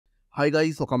Hi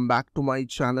guys, welcome back to my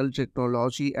channel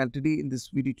Technology, and today in this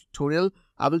video tutorial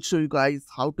I will show you guys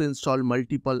how to install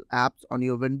multiple apps on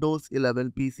your Windows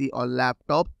 11 PC or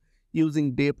laptop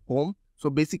using Dev Home. So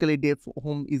basically Dev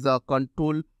Home is a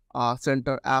control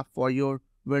center app for your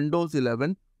Windows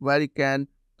 11 where you can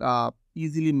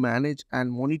easily manage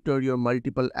and monitor your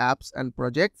multiple apps and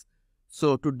projects.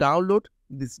 So to download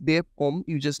this Dev Home,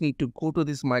 you just need to go to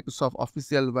this Microsoft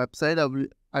official website.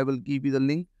 I will give you the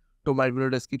link to my video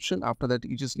description. After that,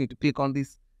 you just need to click on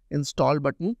this install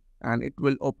button and it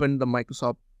will open the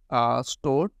Microsoft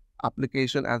Store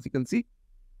application, as you can see.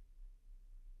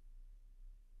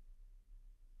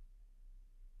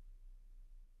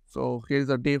 So here is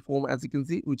the Dev Home, as you can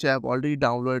see, which I have already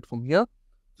downloaded from here.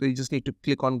 So you just need to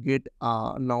click on get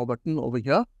now button over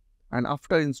here, and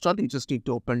after install you just need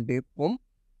to open Dev Home.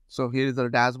 So here is the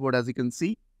dashboard, as you can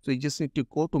see. So you just need to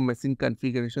go to machine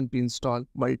configuration to install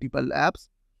multiple apps.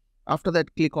 After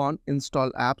that, click on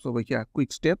install apps over here.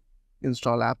 Quick step,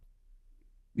 install app.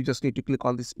 You just need to click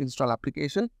on this install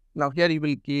application. Now here you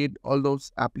will get all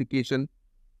those applications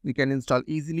you can install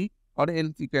easily, or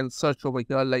else you can search over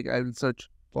here. Like I will search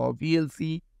for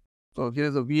VLC. So here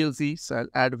is a VLC. So I'll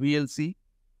add VLC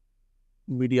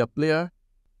media player.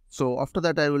 So after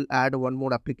that, I will add one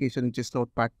more application, which is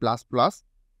Notepad++.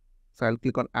 So I'll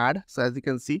click on add. So as you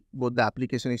can see, both the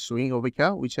application is showing over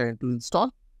here, which I have to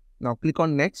install. Now click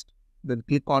on next, then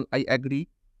click on I agree,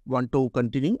 want to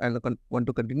continue, and want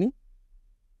to continue.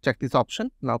 Check this option.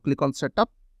 Now click on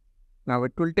setup. Now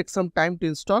it will take some time to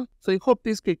install. So I hope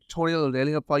this tutorial will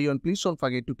really help for you, and please don't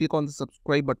forget to click on the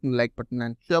subscribe button, like button,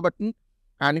 and share button.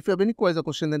 And if you have any questions or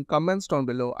questions, then comments down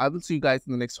below. I will see you guys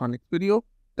in the next video.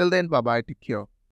 Till then, bye bye, take care.